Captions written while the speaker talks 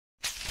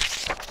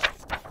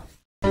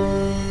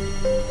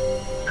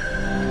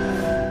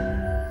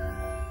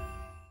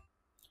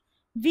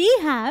we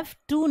have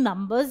two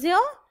numbers here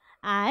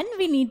and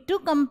we need to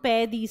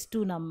compare these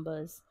two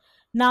numbers.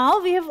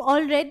 Now we have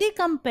already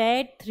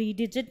compared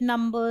 3-digit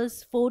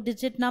numbers,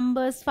 4-digit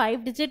numbers,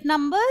 5-digit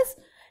numbers.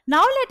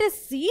 Now let us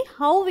see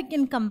how we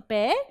can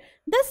compare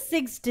the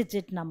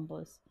 6-digit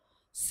numbers.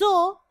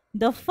 So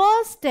the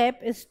first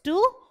step is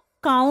to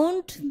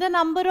count the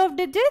number of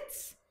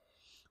digits.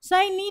 So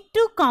I need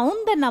to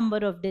count the number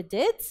of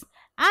digits,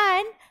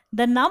 and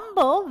the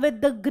number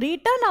with the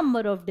greater number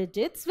of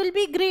digits will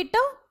be greater.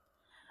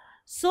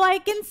 So I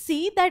can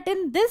see that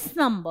in this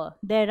number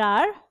there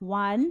are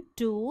 1,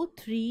 2,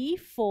 3,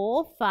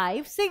 4,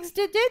 5, 6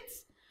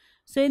 digits.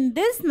 So in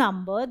this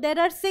number there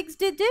are 6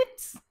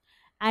 digits,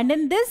 and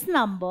in this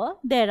number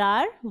there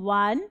are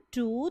 1,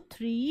 2,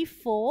 3,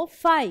 4,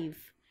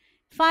 5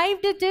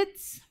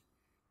 digits.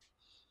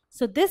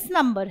 So this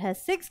number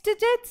has 6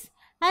 digits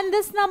and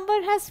this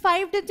number has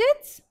 5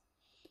 digits.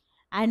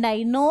 And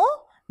I know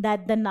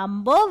that the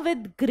number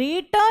with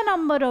greater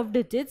number of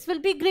digits will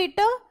be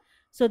greater.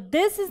 So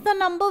this is the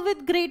number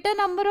with greater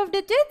number of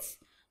digits.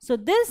 So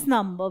this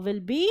number will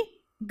be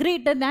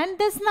greater than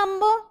this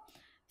number.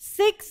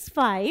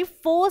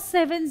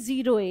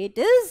 654708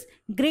 is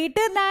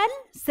greater than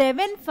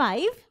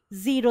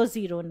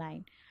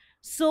 75009.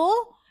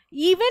 So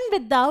even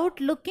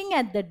without looking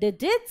at the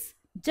digits,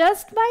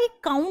 just by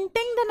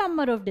counting the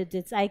number of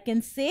digits, I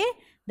can say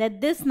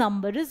that this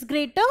number is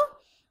greater,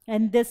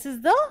 and this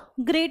is the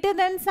greater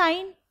than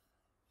sign.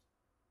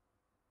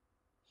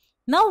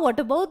 Now what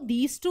about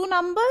these two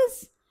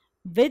numbers?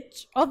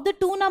 Which of the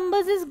two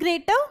numbers is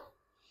greater?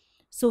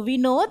 So we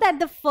know that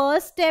the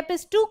first step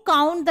is to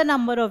count the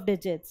number of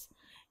digits.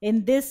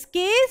 In this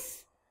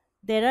case,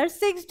 there are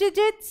 6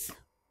 digits.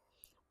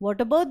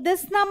 What about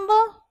this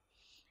number?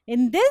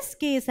 In this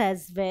case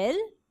as well,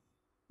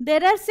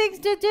 there are 6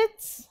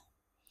 digits.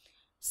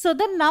 So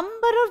the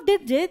number of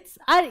digits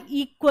are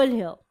equal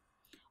here.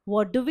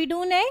 What do we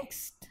do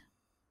next?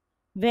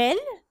 Well,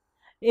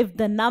 if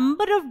the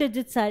number of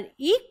digits are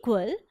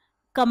equal,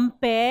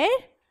 compare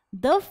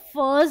the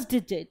first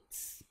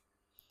digits.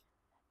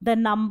 The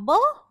number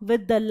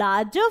with the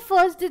larger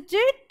first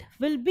digit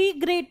will be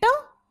greater.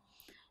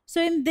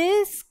 So in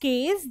this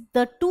case,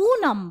 the two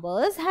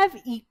numbers have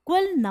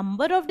equal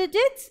number of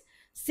digits.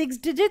 6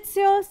 digits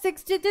here,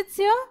 6 digits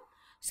here.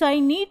 So I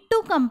need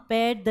to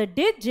compare the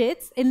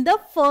digits in the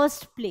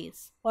first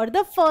place, or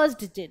the first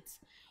digits.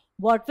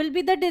 What will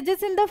be the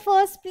digits in the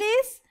first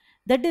place?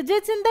 The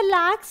digits in the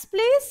lakhs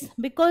place,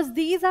 because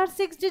these are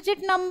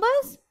 6-digit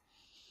numbers.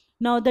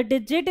 Now the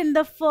digit in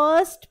the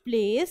first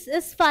place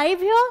is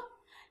 5 here,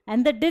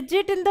 and the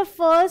digit in the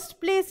first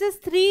place is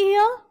 3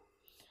 here.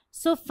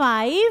 So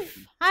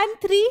 5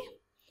 and 3.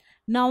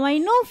 Now I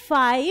know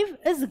 5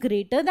 is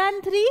greater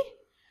than 3.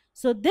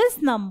 So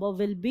this number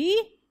will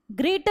be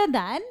greater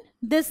than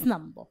this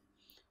number.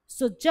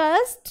 So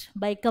just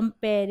by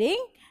comparing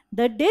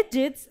the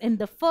digits in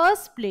the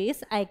first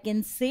place, I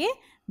can say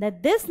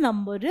that this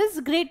number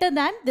is greater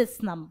than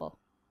this number.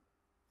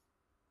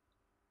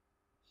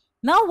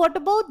 Now what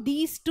about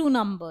these two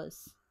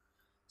numbers?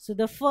 So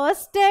the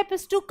first step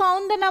is to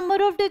count the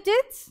number of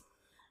digits.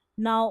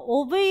 Now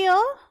over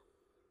here,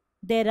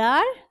 there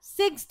are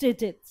 6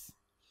 digits.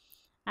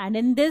 And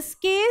in this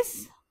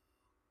case,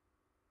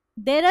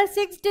 there are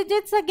 6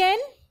 digits again.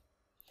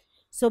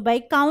 So by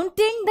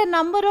counting the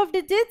number of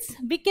digits,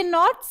 we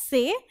cannot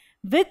say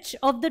which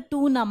of the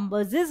two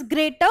numbers is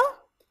greater.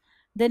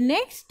 The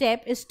next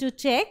step is to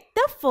check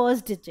the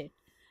first digit.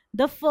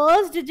 The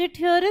first digit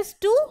here is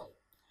 2,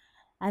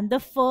 and the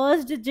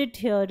first digit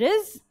here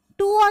is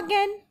 2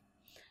 again.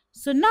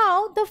 So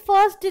now the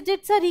first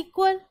digits are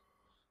equal.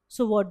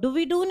 So what do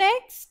we do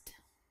next?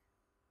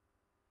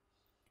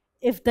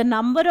 If the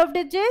number of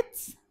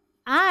digits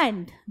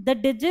and the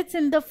digits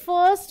in the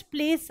first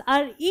place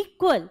are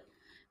equal,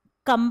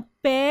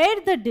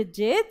 compare the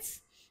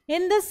digits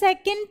in the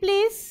second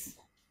place.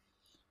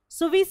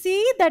 So we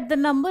see that the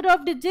number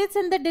of digits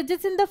and the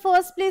digits in the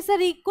first place are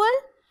equal.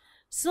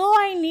 So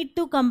I need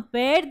to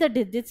compare the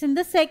digits in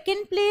the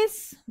second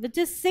place, which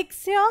is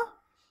 6 here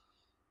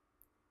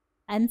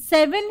and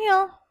 7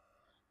 here.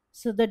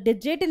 So the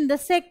digit in the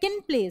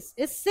second place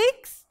is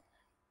 6.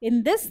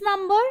 In this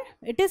number,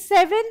 it is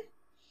 7.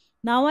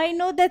 Now I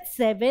know that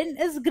 7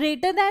 is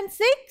greater than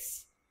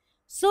 6.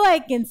 So I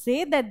can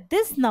say that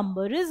this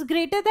number is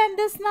greater than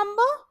this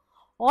number,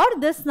 or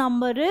this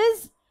number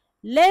is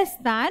less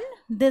than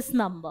this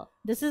number.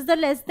 This is the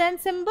less than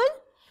symbol.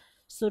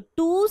 So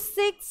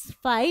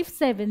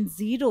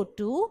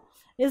 265702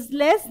 is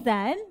less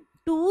than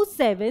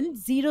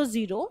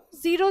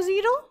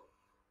 270000.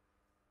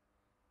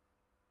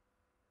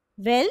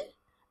 Well,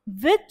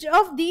 which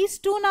of these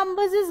two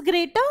numbers is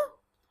greater?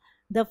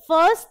 The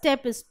first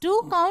step is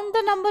to count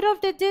the number of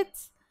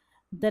digits.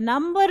 The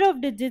number of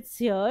digits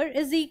here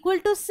is equal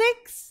to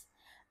 6,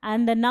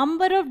 and the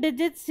number of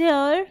digits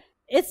here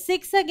is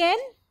 6 again.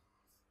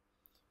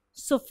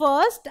 So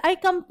first I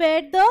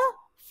compared the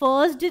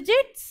first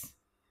digits.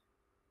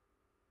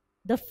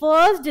 The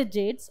first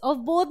digits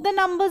of both the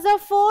numbers are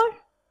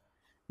 4.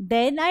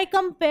 Then I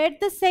compared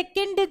the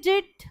second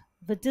digit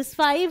which is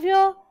 5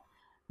 here.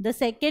 The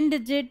second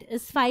digit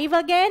is 5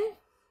 again.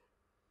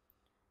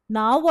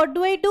 Now what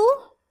do I do?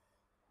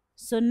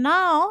 So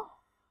now,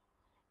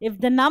 if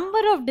the number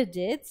of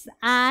digits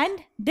and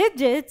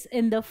digits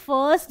in the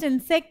first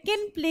and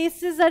second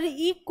places are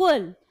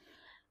equal,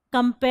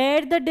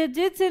 compare the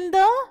digits in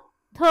the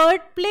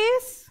third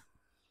place.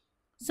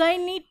 So I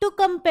need to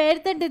compare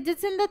the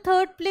digits in the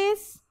third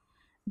place.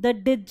 The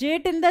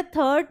digit in the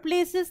third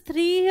place is 3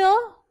 here,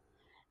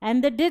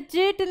 and the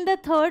digit in the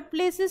third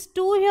place is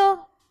 2 here.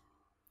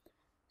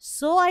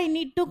 So I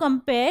need to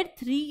compare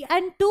 3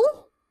 and 2.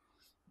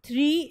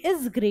 3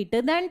 is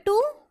greater than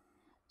 2.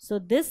 So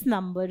this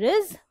number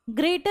is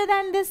greater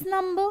than this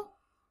number.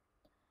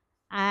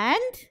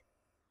 And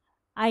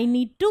I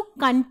need to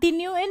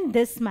continue in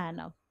this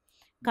manner.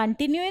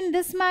 Continue in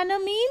this manner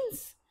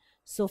means,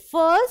 so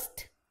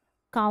first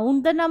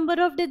count the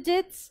number of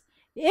digits.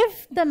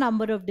 If the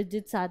number of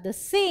digits are the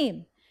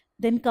same,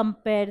 then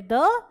compare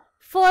the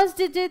first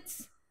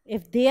digits.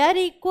 If they are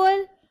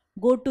equal,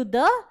 go to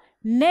the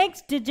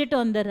next digit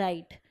on the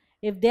right.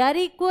 If they are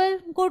equal,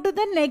 go to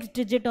the next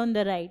digit on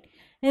the right.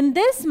 In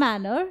this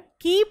manner,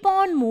 keep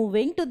on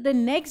moving to the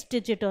next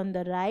digit on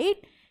the right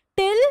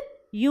till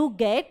you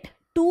get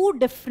two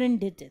different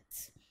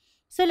digits.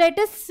 So let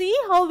us see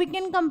how we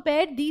can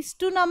compare these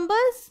two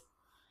numbers.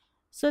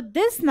 So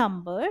this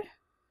number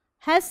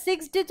has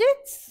 6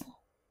 digits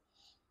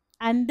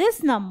and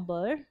this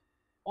number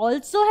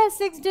also has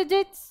 6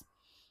 digits.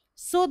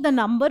 So the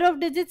number of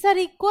digits are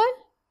equal.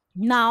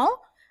 Now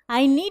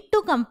I need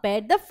to compare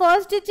the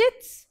first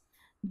digits.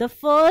 The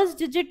first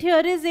digit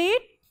here is 8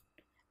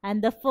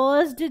 and the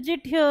first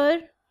digit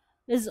here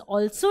is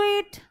also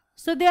 8.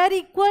 So they are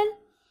equal.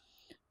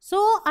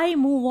 So I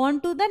move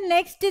on to the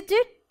next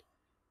digit.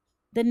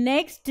 The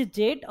next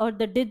digit or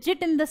the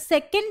digit in the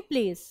second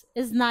place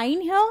is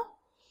 9 here.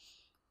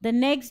 The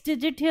next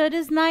digit here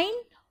is 9.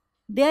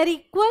 They are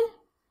equal.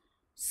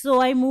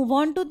 So I move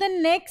on to the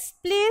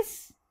next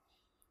place.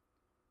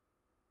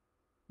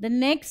 The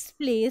next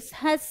place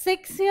has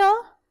 6 here.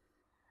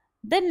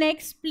 The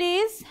next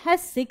place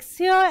has 6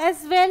 here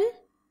as well.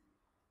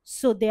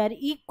 So they are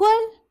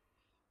equal.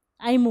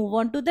 I move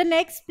on to the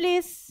next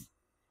place.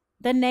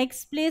 The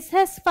next place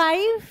has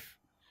 5.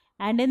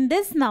 And in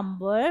this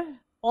number,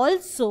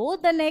 also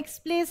the next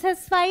place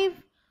has 5.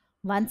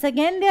 Once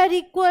again they are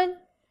equal.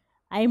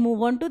 I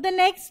move on to the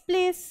next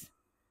place.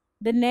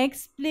 The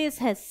next place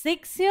has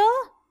 6 here.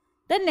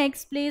 The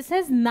next place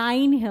has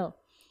 9 here.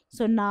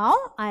 So now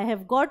I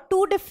have got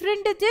two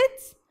different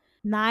digits,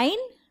 9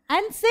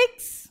 and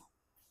 6.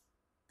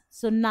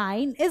 So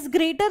 9 is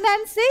greater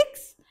than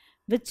 6,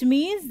 which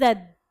means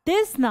that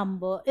this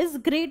number is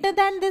greater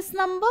than this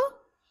number.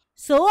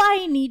 So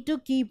I need to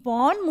keep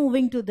on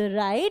moving to the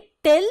right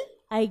till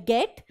I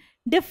get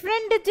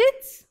different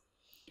digits.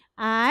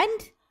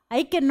 And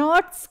I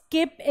cannot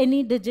skip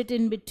any digit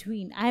in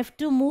between. I have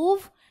to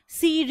move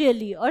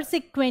serially or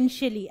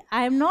sequentially.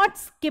 I am not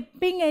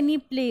skipping any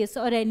place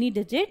or any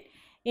digit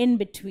in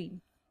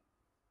between.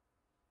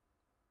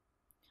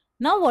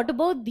 Now what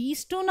about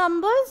these two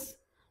numbers?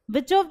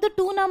 Which of the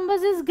two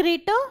numbers is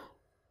greater?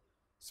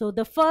 So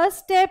the first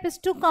step is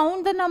to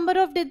count the number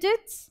of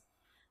digits.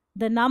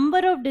 The number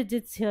of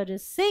digits here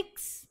is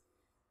 6.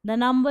 The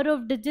number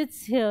of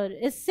digits here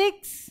is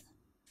 6.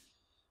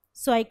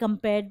 So I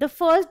compared the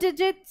first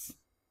digits.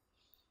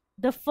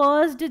 The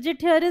first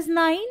digit here is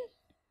 9.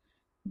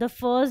 The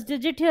first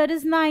digit here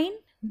is 9.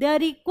 They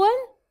are equal.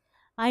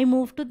 I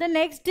move to the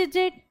next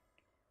digit.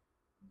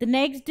 The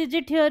next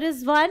digit here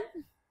is 1.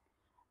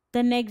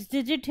 The next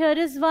digit here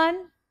is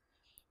 1.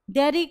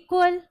 They are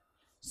equal.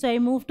 So I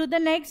move to the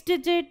next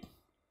digit.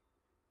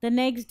 The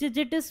next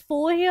digit is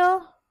 4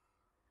 here.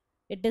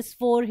 It is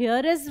 4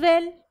 here as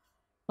well.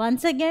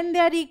 Once again they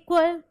are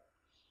equal.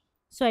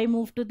 So I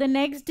move to the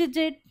next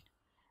digit.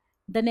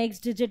 The next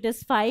digit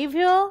is 5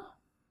 here.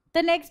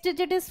 The next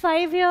digit is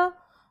 5 here.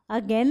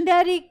 Again they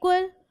are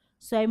equal.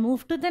 So I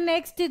move to the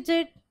next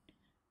digit.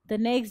 The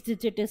next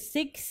digit is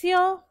 6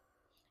 here.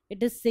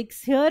 It is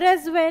 6 here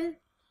as well.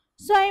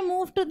 So I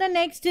move to the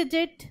next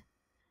digit.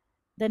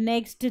 The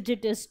next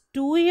digit is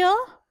 2 here.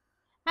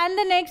 And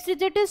the next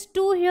digit is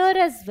 2 here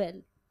as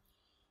well.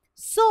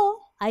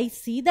 So I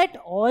see that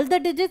all the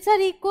digits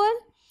are equal.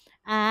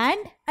 And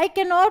I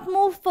cannot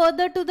move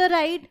further to the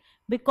right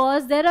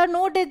because there are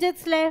no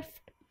digits left.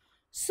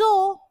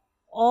 So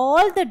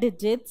all the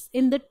digits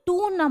in the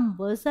two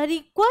numbers are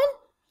equal,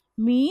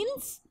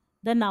 means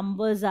the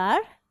numbers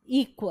are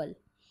equal.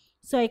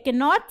 So I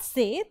cannot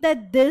say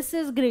that this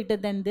is greater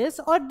than this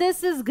or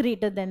this is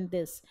greater than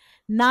this.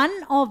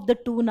 None of the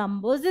two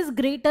numbers is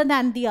greater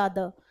than the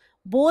other.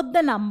 Both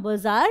the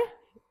numbers are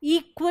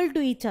equal to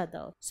each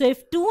other. So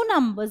if two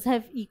numbers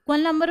have equal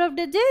number of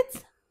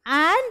digits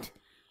and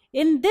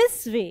in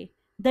this way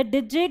the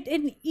digit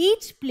in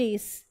each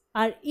place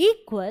are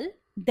equal,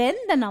 then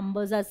the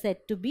numbers are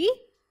said to be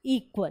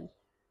equal.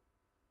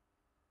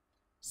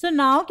 So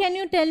now can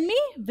you tell me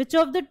which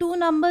of the two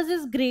numbers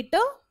is greater?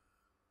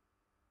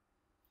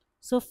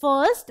 So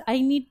first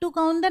I need to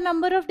count the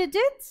number of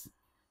digits.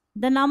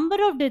 the number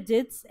of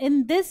digits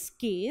in this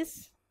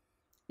case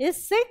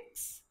is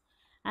 6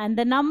 and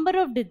the number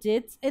of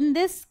digits in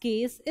this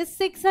case is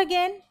 6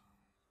 again.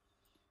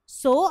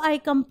 So I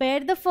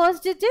compare the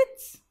first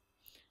digits.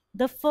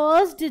 The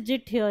first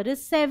digit here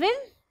is 7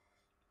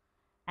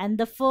 and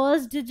the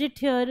first digit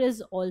here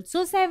is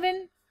also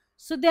 7.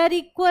 So they are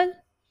equal.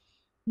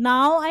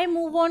 Now I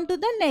move on to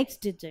the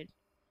next digit.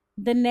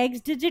 The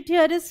next digit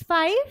here is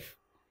 5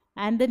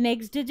 and the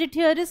next digit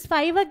here is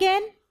 5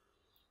 again.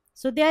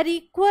 So they are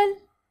equal.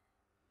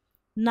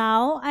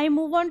 Now I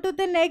move on to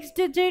the next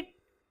digit,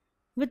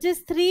 which is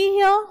 3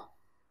 here.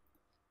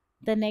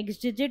 The next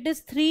digit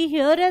is 3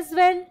 here as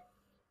well.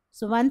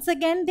 So once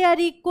again they are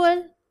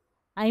equal.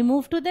 I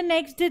move to the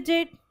next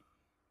digit.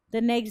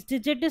 The next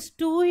digit is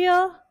 2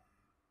 here,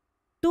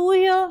 2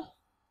 here.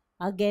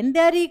 Again they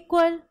are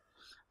equal.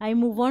 I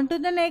move on to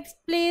the next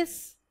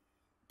place.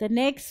 The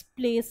next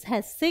place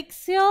has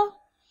 6 here.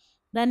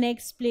 The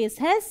next place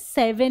has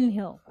 7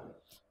 here.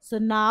 So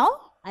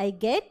now I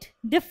get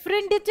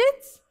different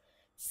digits,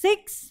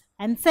 6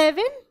 and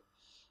 7.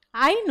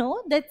 I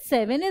know that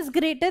 7 is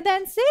greater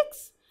than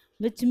 6,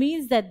 which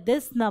means that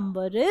this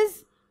number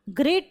is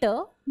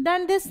greater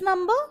than this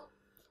number.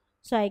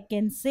 So I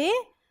can say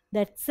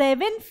that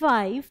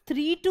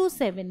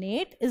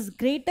 753278 is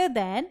greater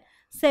than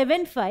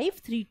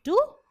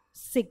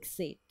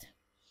 753268.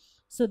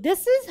 So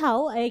this is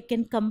how I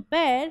can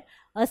compare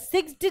a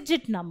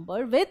 6-digit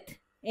number with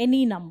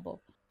any number.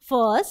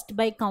 First,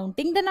 by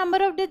counting the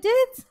number of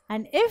digits,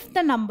 and if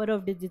the number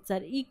of digits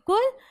are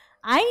equal,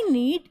 I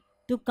need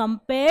to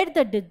compare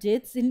the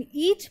digits in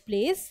each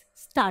place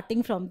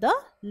starting from the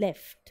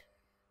left.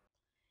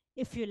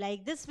 If you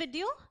like this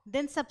video,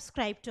 then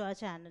subscribe to our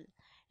channel.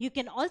 You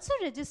can also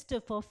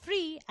register for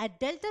free at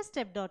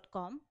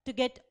DeltaStep.com to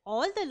get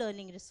all the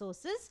learning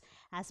resources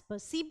as per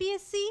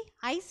CBSE,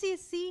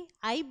 ICSE,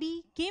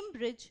 IB,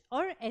 Cambridge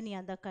or any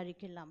other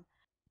curriculum.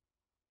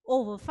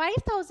 Over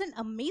 5,000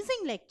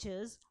 amazing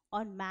lectures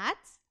on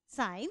maths,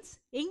 science,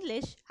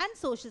 English and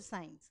social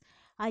science.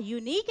 Our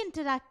unique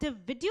interactive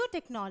video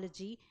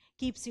technology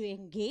keeps you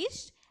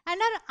engaged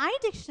and our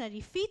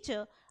iDictionary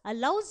feature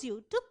allows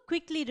you to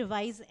quickly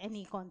revise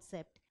any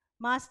concept.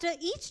 Master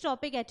each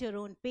topic at your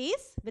own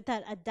pace with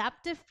our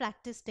adaptive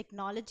practice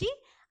technology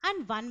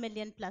and 1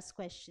 million plus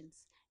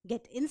questions.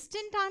 Get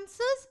instant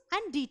answers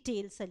and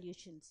detailed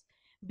solutions.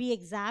 Be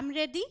exam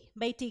ready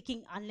by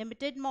taking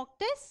unlimited mock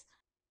tests,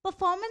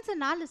 performance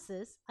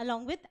analysis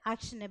along with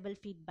actionable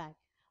feedback,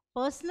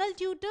 personal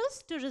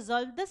tutors to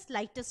resolve the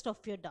slightest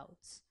of your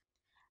doubts.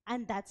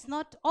 And that's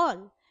not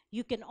all.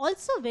 You can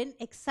also win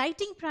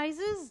exciting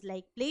prizes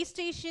like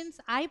PlayStations,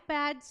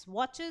 iPads,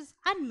 watches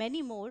and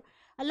many more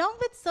along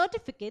with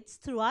certificates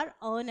through our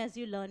Earn As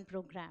You Learn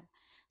program.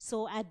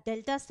 So at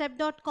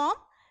DeltaStep.com,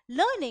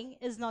 learning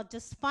is not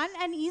just fun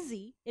and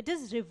easy, it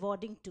is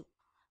rewarding too.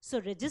 So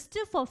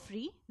register for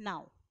free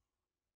now.